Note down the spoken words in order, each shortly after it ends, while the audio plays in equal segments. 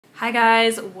Hi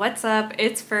guys, what's up?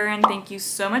 It's Fern. Thank you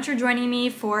so much for joining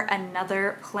me for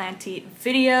another Planty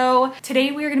video. Today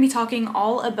we are going to be talking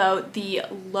all about the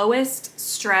lowest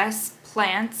stress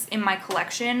plants in my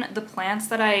collection, the plants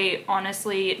that I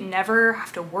honestly never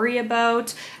have to worry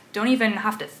about, don't even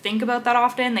have to think about that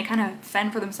often. They kind of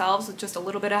fend for themselves with just a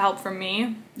little bit of help from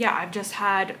me. Yeah, I've just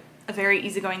had a very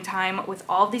easygoing time with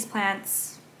all of these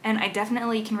plants, and I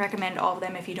definitely can recommend all of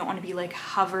them if you don't want to be like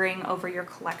hovering over your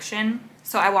collection.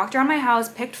 So I walked around my house,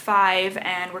 picked 5,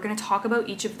 and we're going to talk about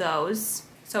each of those.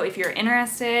 So if you're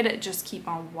interested, just keep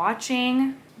on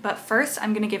watching. But first,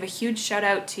 I'm going to give a huge shout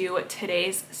out to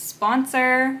today's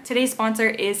sponsor. Today's sponsor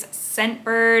is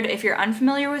Scentbird. If you're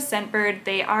unfamiliar with Scentbird,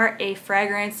 they are a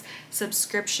fragrance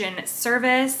subscription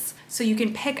service. So you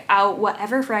can pick out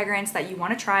whatever fragrance that you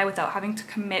want to try without having to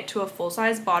commit to a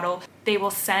full-size bottle. They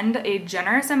will send a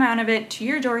generous amount of it to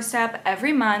your doorstep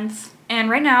every month. And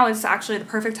right now is actually the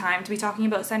perfect time to be talking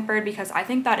about Scentbird because I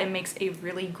think that it makes a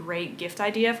really great gift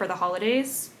idea for the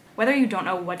holidays. Whether you don't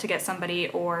know what to get somebody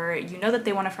or you know that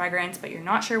they want a fragrance but you're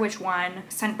not sure which one,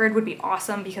 Scentbird would be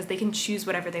awesome because they can choose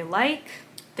whatever they like.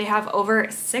 They have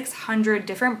over 600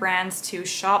 different brands to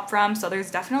shop from, so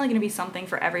there's definitely going to be something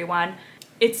for everyone.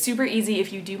 It's super easy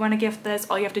if you do want to gift this.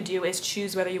 All you have to do is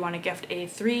choose whether you want to gift a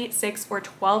 3, 6, or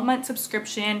 12-month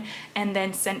subscription, and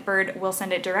then Scentbird will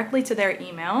send it directly to their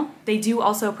email. They do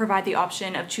also provide the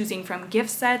option of choosing from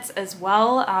gift sets as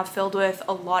well, filled with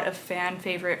a lot of fan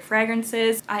favorite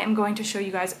fragrances. I am going to show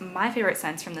you guys my favorite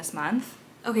scents from this month.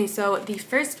 Okay, so the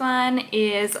first one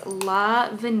is La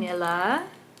Vanilla.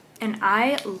 And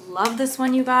I love this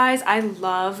one, you guys. I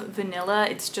love vanilla.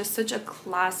 It's just such a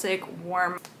classic,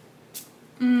 warm.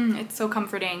 It's so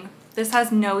comforting. This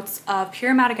has notes of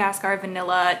pure Madagascar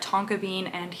vanilla, tonka bean,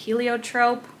 and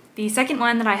heliotrope. The second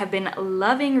one that I have been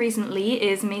loving recently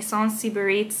is Maison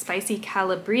Sybariite Spicy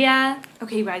Calabria.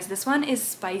 Okay, you guys, this one is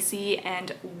spicy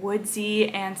and woodsy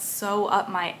and so up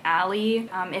my alley.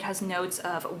 It has notes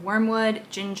of wormwood,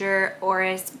 ginger,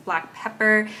 orris, black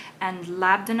pepper, and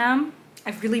labdanum.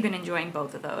 I've really been enjoying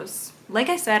both of those. Like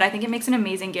I said, I think it makes an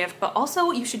amazing gift, but also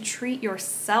you should treat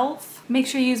yourself. Make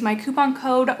sure you use my coupon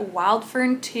code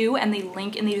WILDFERN2 and the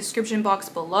link in the description box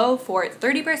below for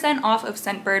 30% off of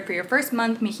Scentbird for your first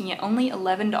month, making it only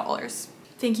 $11.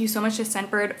 Thank you so much to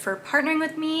Scentbird for partnering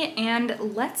with me, and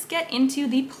let's get into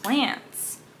the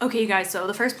plants. Okay, you guys, so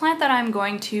the first plant that I'm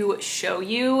going to show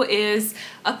you is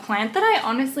a plant that I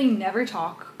honestly never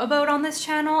talk about on this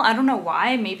channel. I don't know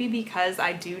why, maybe because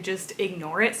I do just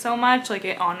ignore it so much. Like,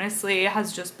 it honestly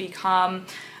has just become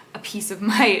a piece of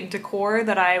my decor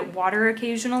that I water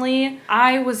occasionally.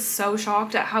 I was so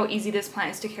shocked at how easy this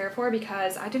plant is to care for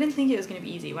because I didn't think it was gonna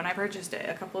be easy when I purchased it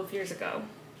a couple of years ago.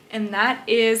 And that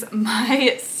is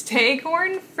my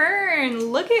Staghorn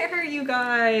fern. Look at her, you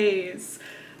guys.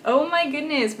 Oh my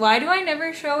goodness, why do I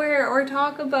never show her or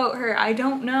talk about her? I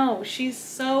don't know. She's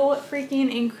so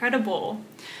freaking incredible.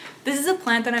 This is a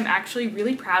plant that I'm actually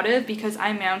really proud of because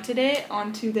I mounted it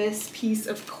onto this piece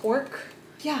of cork.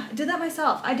 Yeah, I did that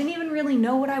myself. I didn't even really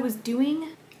know what I was doing.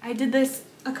 I did this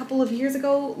a couple of years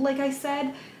ago, like I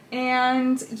said,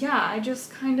 and yeah, I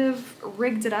just kind of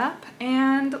rigged it up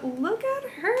and look at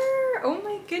her. Oh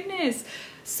my goodness.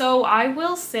 So I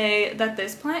will say that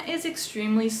this plant is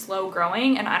extremely slow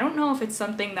growing, and I don't know if it's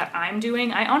something that I'm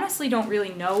doing. I honestly don't really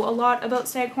know a lot about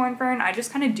Staghorn fern. I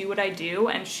just kind of do what I do,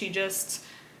 and she just,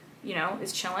 you know,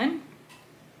 is chilling.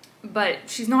 But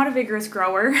she's not a vigorous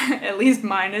grower, at least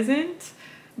mine isn't.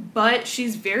 But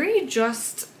she's very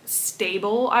just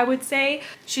stable, I would say.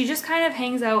 She just kind of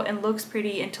hangs out and looks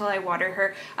pretty until I water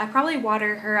her. I probably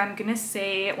water her, I'm gonna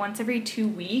say, once every 2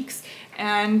 weeks,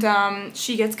 and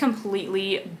she gets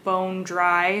completely bone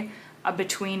dry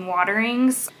between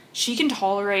waterings. She can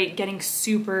tolerate getting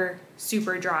super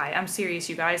dry. I'm serious,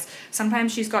 you guys.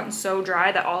 Sometimes she's gotten so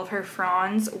dry that all of her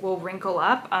fronds will wrinkle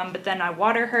up, but then I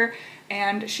water her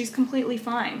and she's completely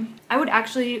fine. I would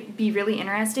actually be really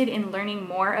interested in learning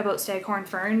more about Staghorn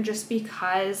fern just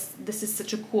because this is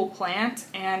such a cool plant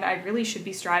and I really should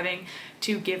be striving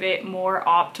to give it more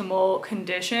optimal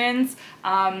conditions.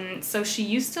 So she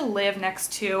used to live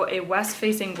next to a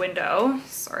west-facing window.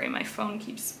 Sorry, my phone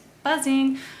keeps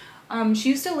buzzing. She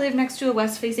used to live next to a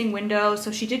west-facing window,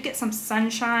 so she did get some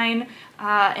sunshine,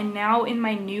 and now in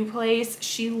my new place,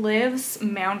 she lives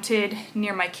mounted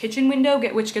near my kitchen window,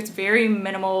 which gets very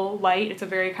minimal light. It's a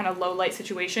very kind of low light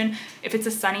situation. If it's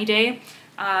a sunny day,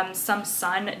 some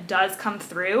sun does come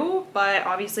through, but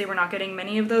obviously we're not getting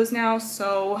many of those now,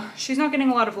 so she's not getting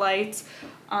a lot of light.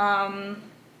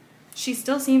 She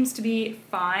still seems to be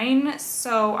fine,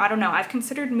 so I don't know. I've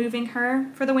considered moving her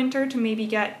for the winter to maybe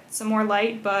get some more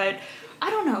light, but I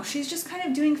don't know, she's just kind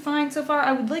of doing fine so far.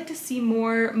 I would like to see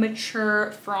more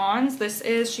mature fronds.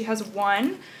 She has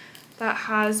one that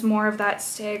has more of that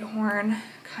staghorn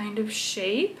kind of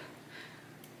shape,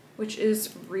 which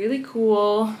is really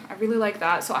cool. I really like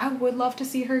that. So I would love to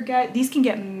see her get, these can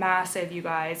get massive, you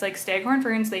guys. Like staghorn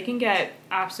ferns, they can get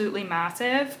absolutely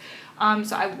massive.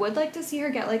 So I would like to see her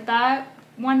get like that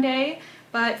one day.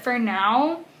 But for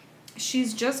now,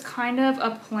 she's just kind of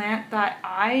a plant that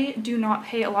I do not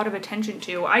pay a lot of attention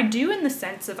to. I do in the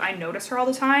sense of I notice her all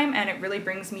the time and it really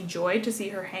brings me joy to see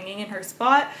her hanging in her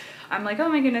spot. I'm like, oh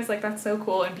my goodness, like that's so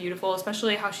cool and beautiful,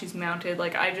 especially how she's mounted.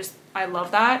 Like I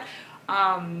love that.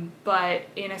 But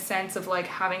in a sense of like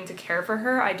having to care for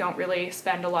her, I don't really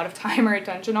spend a lot of time or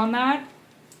attention on that.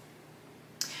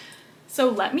 So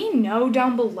let me know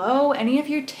down below any of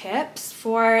your tips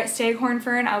for staghorn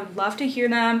fern. I would love to hear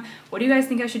them. What do you guys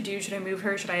think I should do? Should I move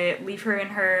her? Should I leave her in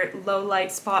her low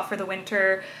light spot for the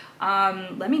winter?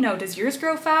 Let me know. Does yours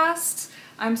grow fast?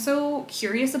 I'm so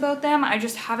curious about them. I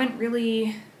just haven't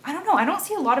really, I don't know. I don't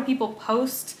see a lot of people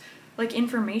post like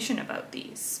information about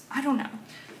these. I don't know.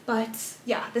 But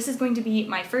yeah, this is going to be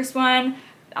my first one.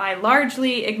 I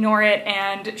largely ignore it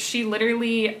and she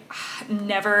literally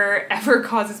never ever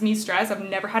causes me stress. I've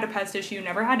never had a pest issue,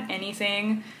 never had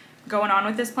anything going on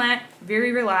with this plant.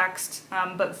 Very relaxed,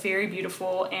 but very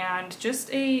beautiful and just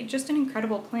an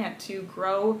incredible plant to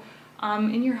grow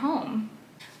in your home.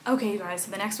 Okay, you guys,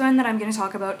 so the next one that I'm going to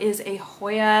talk about is a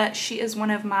Hoya. She is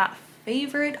one of my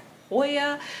favorite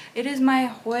Hoya. It is my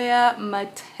Hoya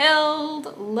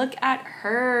Mathilde. Look at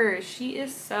her. She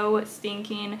is so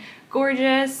stinking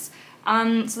gorgeous.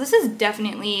 So this is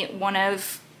definitely one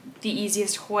of the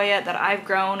easiest Hoya that I've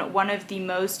grown, one of the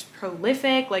most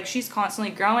prolific. Like she's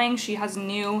constantly growing. She has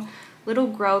new little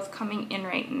growth coming in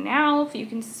right now, if you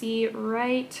can see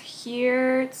right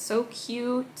here. It's so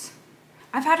cute.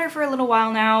 I've had her for a little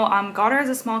while now, got her as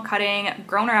a small cutting,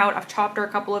 grown her out, I've chopped her a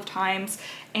couple of times,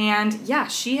 and yeah,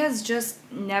 she has just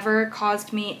never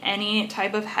caused me any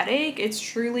type of headache. It's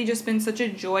truly just been such a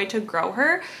joy to grow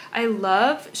her.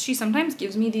 She sometimes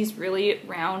gives me these really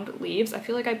round leaves. I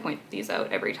feel like I point these out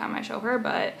every time I show her,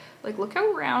 but like look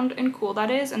how round and cool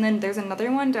that is. And then there's another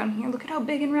one down here. Look at how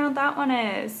big and round that one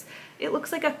is. It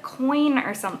looks like a coin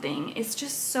or something. It's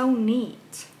just so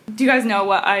neat. Do you guys know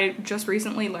what I just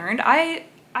recently learned?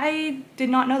 I did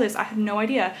not know this. I had no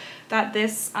idea that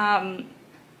this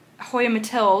Hoya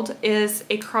Mathilde is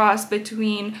a cross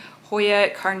between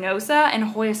Hoya carnosa and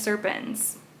Hoya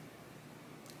serpens.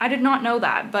 I did not know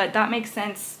that, but that makes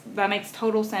sense. That makes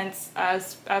total sense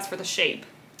as for the shape.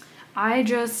 I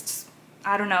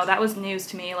don't know. That was news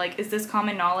to me. Like, is this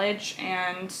common knowledge?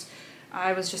 And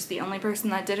I was just the only person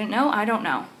that didn't know? I don't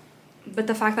know. But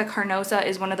the fact that carnosa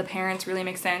is one of the parents really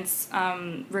makes sense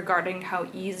regarding how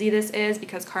easy this is,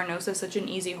 because carnosa is such an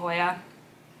easy Hoya.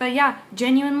 But yeah,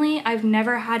 genuinely, I've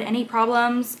never had any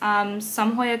problems.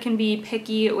 Some Hoya can be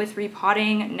picky with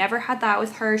repotting. Never had that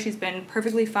with her. She's been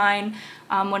perfectly fine.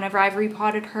 Whenever I've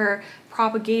repotted her,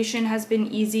 propagation has been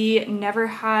easy. Never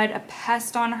had a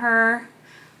pest on her.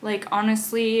 Like,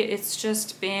 honestly, it's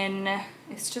just been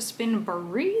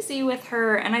breezy with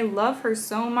her, and I love her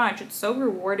so much. It's so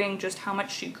rewarding just how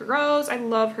much she grows. I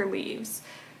love her leaves.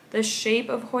 The shape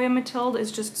of Hoya Mathilde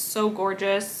is just so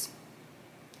gorgeous.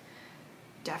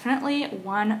 Definitely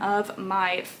one of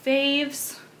my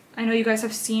faves. I know you guys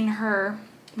have seen her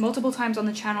multiple times on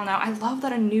the channel now. I love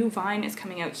that a new vine is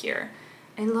coming out here.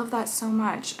 I love that so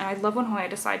much, and I love when Hoya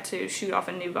decide to shoot off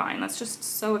a new vine. That's just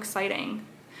so exciting.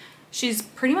 She's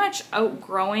pretty much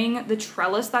outgrowing the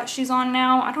trellis that she's on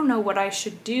now. I don't know what I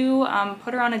should do.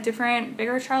 Put her on a different,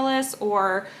 bigger trellis,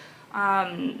 or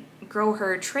grow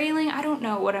her trailing. I don't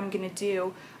know what I'm gonna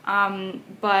do.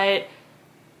 But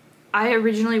I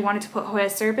originally wanted to put Hoya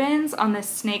serpens on this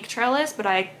snake trellis, but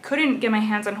I couldn't get my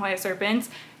hands on Hoya serpens.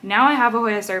 Now I have a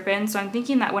Hoya serpent, so I'm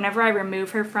thinking that whenever I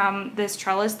remove her from this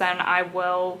trellis, then I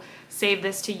will save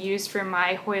this to use for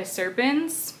my Hoya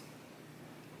serpens,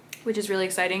 which is really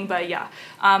exciting. But yeah,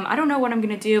 I don't know what I'm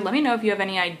gonna do. Let me know if you have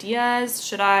any ideas.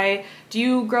 Do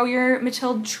you grow your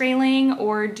Mathilde trailing,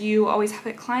 or do you always have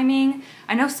it climbing?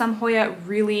 I know some Hoya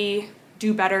really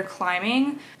do better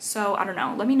climbing, so I don't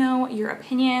know. Let me know your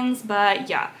opinions. But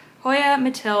yeah, Hoya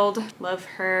Mathilde, love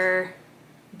her,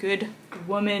 good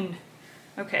woman.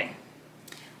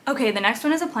 Okay, the next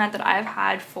one is a plant that I've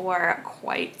had for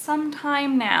quite some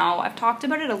time now. I've talked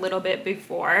about it a little bit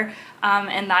before,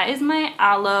 and that is my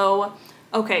aloe.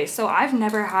 Okay, so I've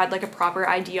never had like a proper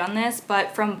ID on this,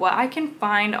 but from what I can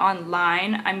find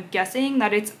online, I'm guessing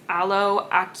that it's Aloe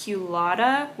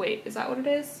aculeata. Wait, is that what it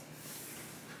is?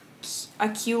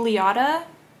 Aculeata?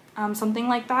 Something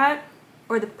like that.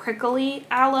 or the prickly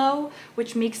aloe,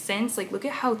 which makes sense. Like, look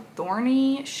at how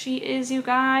thorny she is, you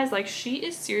guys. Like, she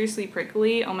is seriously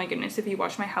prickly. Oh my goodness, if you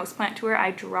watch my houseplant tour,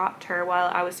 I dropped her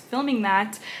while I was filming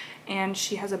that, and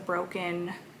she has a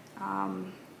broken,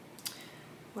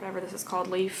 whatever this is called,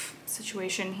 leaf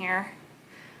situation here,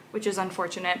 which is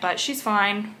unfortunate, but she's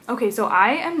fine. Okay, so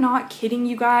I am not kidding,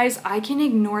 you guys. I can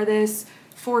ignore this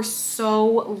for so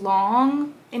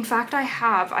long. In fact,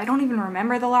 I don't even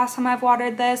remember the last time I've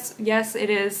watered this. Yes, it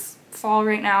is fall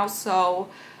right now, so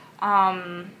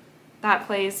that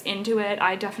plays into it.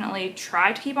 I definitely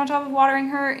try to keep on top of watering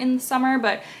her in the summer,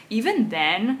 but even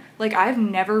then, like, I've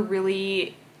never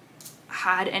really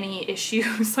had any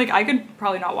issues. Like, I could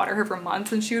probably not water her for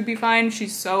months and she would be fine.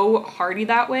 She's so hardy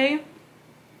that way.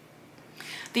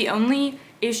 The only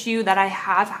issue that I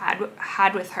have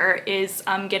had with her is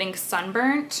getting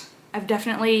sunburnt. I've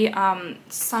definitely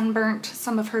sunburnt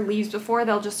some of her leaves before.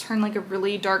 They'll just turn like a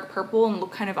really dark purple and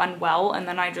look kind of unwell, and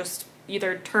then I just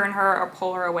either turn her or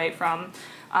pull her away from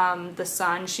the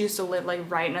sun. She used to live like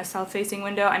right in a south-facing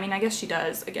window. I mean, I guess she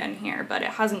does again here, but I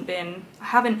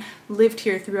haven't lived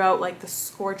here throughout like the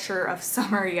scorcher of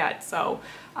summer yet, so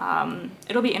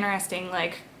it'll be interesting.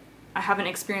 Like, I haven't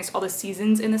experienced all the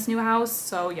seasons in this new house,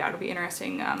 so yeah, it'll be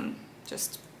interesting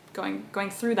just going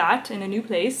through that in a new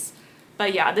place.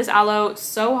 But yeah, this aloe,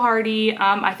 so hardy.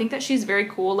 I think that she's very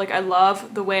cool. Like, I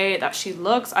love the way that she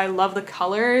looks. I love the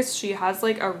colors. She has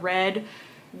like a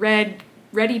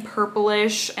reddy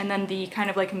purplish, and then the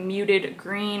kind of like muted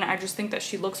green. I just think that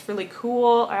she looks really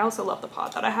cool. I also love the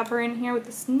pot that I have her in here with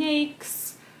the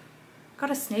snakes. Got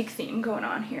a snake theme going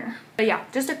on here. But yeah,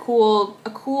 just a cool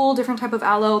different type of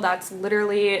aloe that's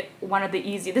literally one of the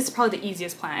this is probably the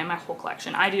easiest plant in my whole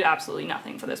collection. I do absolutely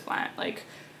nothing for this plant, like,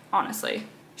 honestly.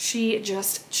 She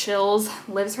just chills,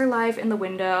 lives her life in the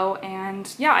window,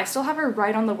 and yeah, I still have her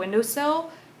right on the windowsill,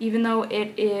 even though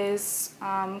it is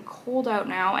cold out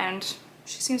now, and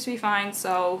she seems to be fine.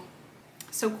 So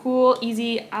cool,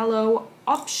 easy aloe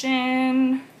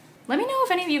option. Let me know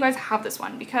if any of you guys have this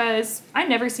one, because I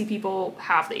never see people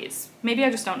have these. Maybe I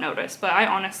just don't notice, but I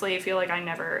honestly feel like I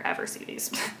never ever see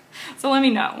these. So let me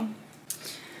know.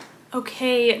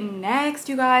 Okay, next,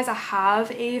 you guys, I have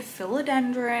a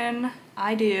philodendron.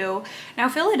 I do. Now,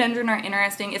 philodendron are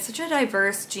interesting. It's such a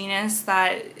diverse genus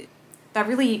that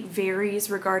really varies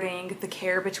regarding the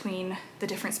care between the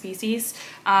different species.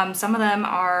 Some of them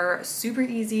are super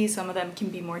easy, some of them can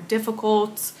be more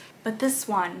difficult, but this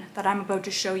one that I'm about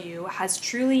to show you has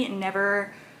truly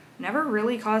never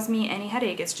really caused me any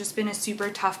headache. It's just been a super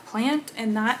tough plant,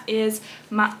 and that is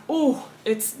my, oh,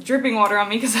 it's dripping water on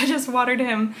me because I just watered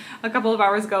him a couple of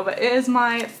hours ago, but it is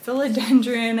my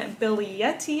Philodendron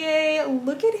billietiae.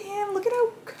 Look at him, look at how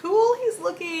cool he's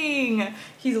looking.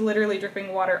 He's literally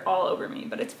dripping water all over me,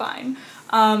 but it's fine.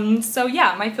 So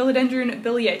yeah, my Philodendron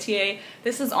billietiae,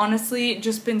 this has honestly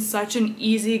just been such an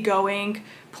easygoing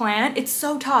plant. It's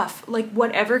so tough. Like,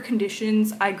 whatever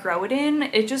conditions I grow it in,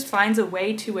 it just finds a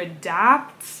way to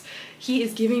adapt. He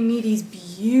is giving me these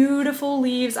beautiful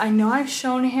leaves. I know I've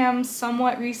shown him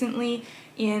somewhat recently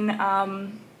in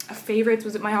favorites.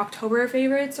 Was it my October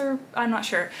favorites, or I'm not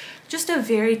sure. Just a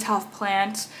very tough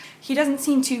plant. He doesn't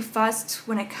seem too fussed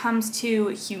when it comes to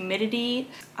humidity.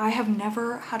 I have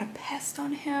never had a pest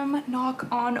on him, knock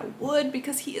on wood,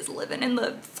 because he is living in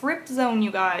the thrift zone,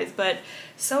 you guys. But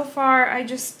so far, I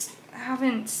just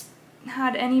haven't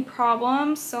had any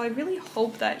problems, so I really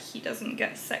hope that he doesn't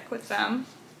get sick with them.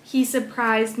 He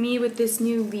surprised me with this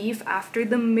new leaf after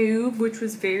the move, which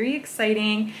was very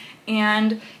exciting,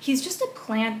 and he's just a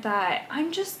plant that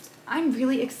I'm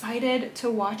really excited to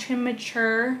watch him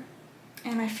mature.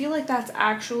 And I feel like that's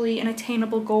actually an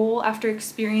attainable goal after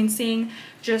experiencing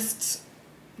just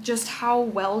how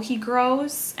well he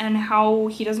grows and how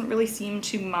he doesn't really seem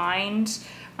to mind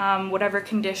whatever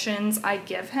conditions I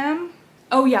give him.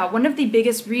 Oh yeah, one of the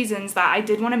biggest reasons that I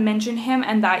did want to mention him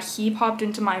and that he popped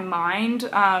into my mind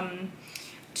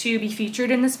to be featured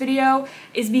in this video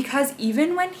is because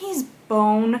even when he's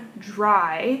bone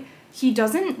dry, he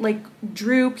doesn't like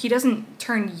droop, he doesn't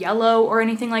turn yellow or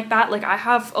anything like that. Like, I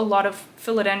have a lot of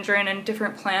philodendron and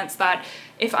different plants that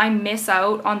if I miss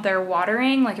out on their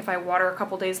watering, like if I water a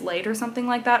couple days late or something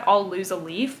like that, I'll lose a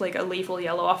leaf. Like, a leaf will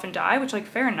yellow off and die, which, like,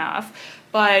 fair enough.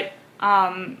 But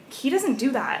he doesn't do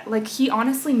that. Like, he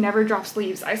honestly never drops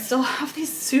leaves. I still have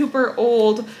these super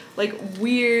old, like,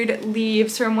 weird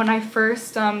leaves from when I first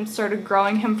started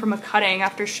growing him from a cutting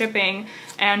after shipping,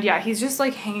 and yeah, he's just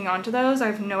like hanging on to those. I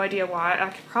have no idea why. I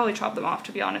could probably chop them off,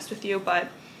 to be honest with you, but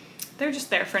they're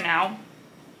just there for now.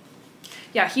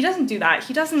 Yeah, he doesn't do that.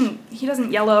 He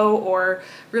doesn't yellow or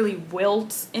really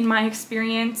wilt in my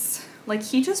experience. Like,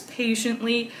 he just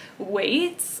patiently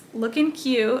waits, looking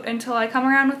cute, until I come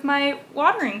around with my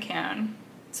watering can.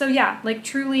 So yeah, like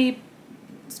truly,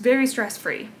 it's very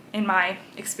stress-free in my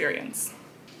experience.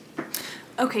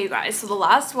 Okay, you guys, so the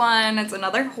last one, it's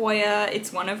another Hoya.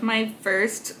 It's one of my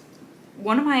first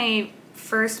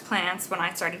plants when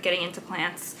I started getting into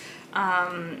plants.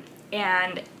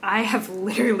 And I have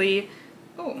literally,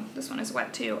 oh, this one is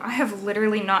wet too. I have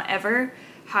literally not ever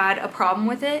had a problem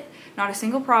with it. Not a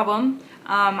single problem.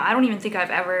 I don't even think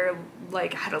I've ever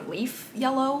like had a leaf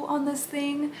yellow on this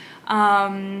thing.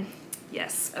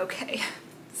 Yes, okay.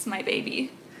 This is my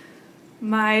baby.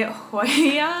 My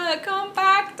Hoya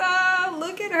compacta.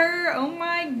 Look at her. Oh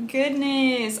my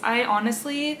goodness. I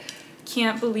honestly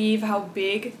can't believe how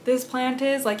big this plant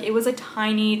is. Like, it was a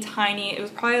tiny, it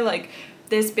was probably like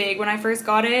this big when I first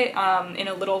got it, in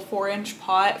a little 4-inch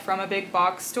pot from a big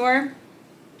box store.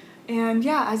 And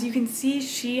yeah, as you can see,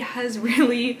 she has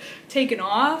really taken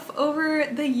off over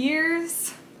the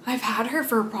years. I've had her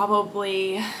for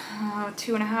probably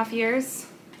 2.5 years.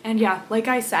 And yeah, like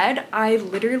I said, I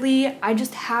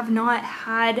just have not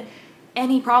had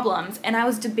any problems. And I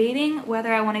was debating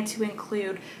whether I wanted to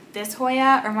include this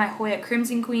Hoya or my Hoya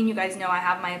Crimson Queen. You guys know I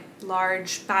have my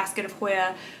large basket of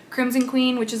Hoya Crimson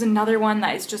Queen, which is another one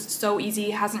that is just so easy,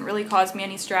 hasn't really caused me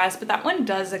any stress, but that one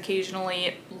does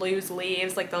occasionally lose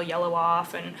leaves, like they'll yellow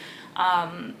off, and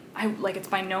it's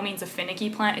by no means a finicky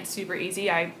plant. It's super easy.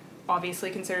 I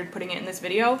obviously considered putting it in this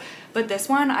video, but this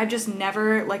one I've just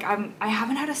never, like, I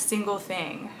haven't had a single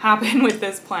thing happen with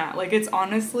this plant. Like, it's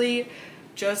honestly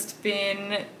just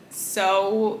been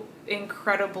so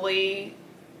incredibly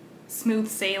smooth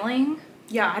sailing.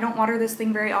 Yeah, I don't water this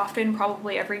thing very often,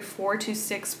 probably every 4 to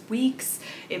 6 weeks.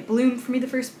 It bloomed for me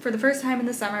for the first time in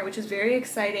the summer, which is very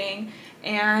exciting.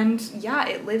 And yeah,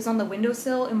 it lives on the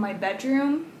windowsill in my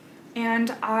bedroom,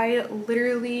 and I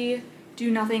literally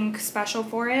do nothing special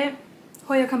for it.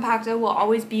 Hoya compacta will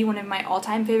always be one of my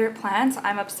all-time favorite plants.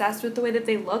 I'm obsessed with the way that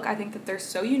they look. I think that they're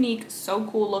so unique, so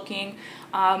cool looking.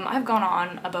 I've gone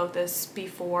on about this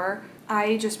before.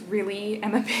 I just really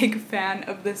am a big fan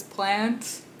of this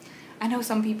plant. I know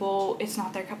some people, it's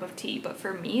not their cup of tea, but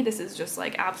for me, this is just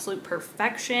like absolute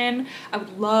perfection. I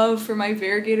would love for my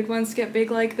variegated ones to get big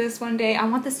like this one day. I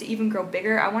want this to even grow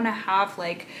bigger. I want to have,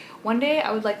 like, one day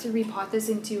I would like to repot this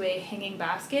into a hanging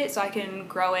basket so I can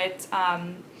grow it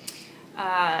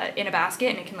in a basket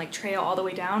and it can like trail all the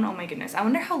way down. Oh my goodness. I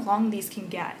wonder how long these can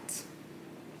get.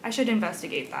 I should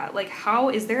investigate that. Like,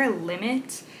 is there a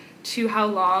limit to how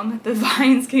long the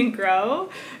vines can grow?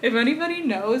 If anybody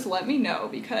knows, let me know,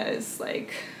 because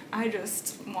like I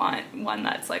just want one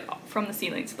that's like from the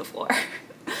ceiling to the floor.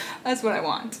 That's what I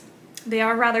want. They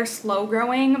are rather slow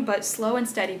growing, but slow and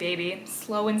steady, baby.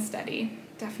 Slow and steady.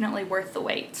 Definitely worth the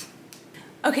wait.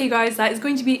 Okay guys, that is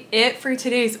going to be it for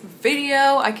today's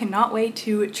video. I cannot wait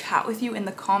to chat with you in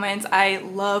the comments. I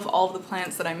love all of the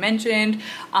plants that I mentioned.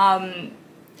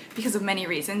 Because of many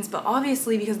reasons, but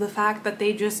obviously because of the fact that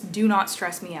they just do not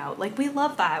stress me out. Like, we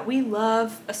love that. We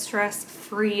love a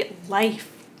stress-free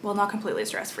life. Well, not completely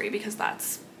stress-free, because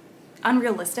that's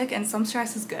unrealistic and some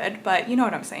stress is good, but you know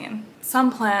what I'm saying.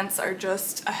 Some plants are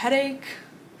just a headache.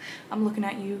 I'm looking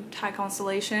at you, Thai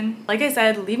Constellation. Like I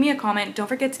said, leave me a comment. Don't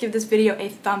forget to give this video a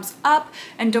thumbs up,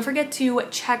 and don't forget to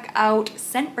check out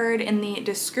Scentbird in the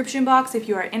description box if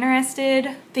you are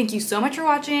interested. Thank you so much for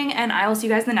watching, and I will see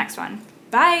you guys in the next one.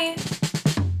 Bye!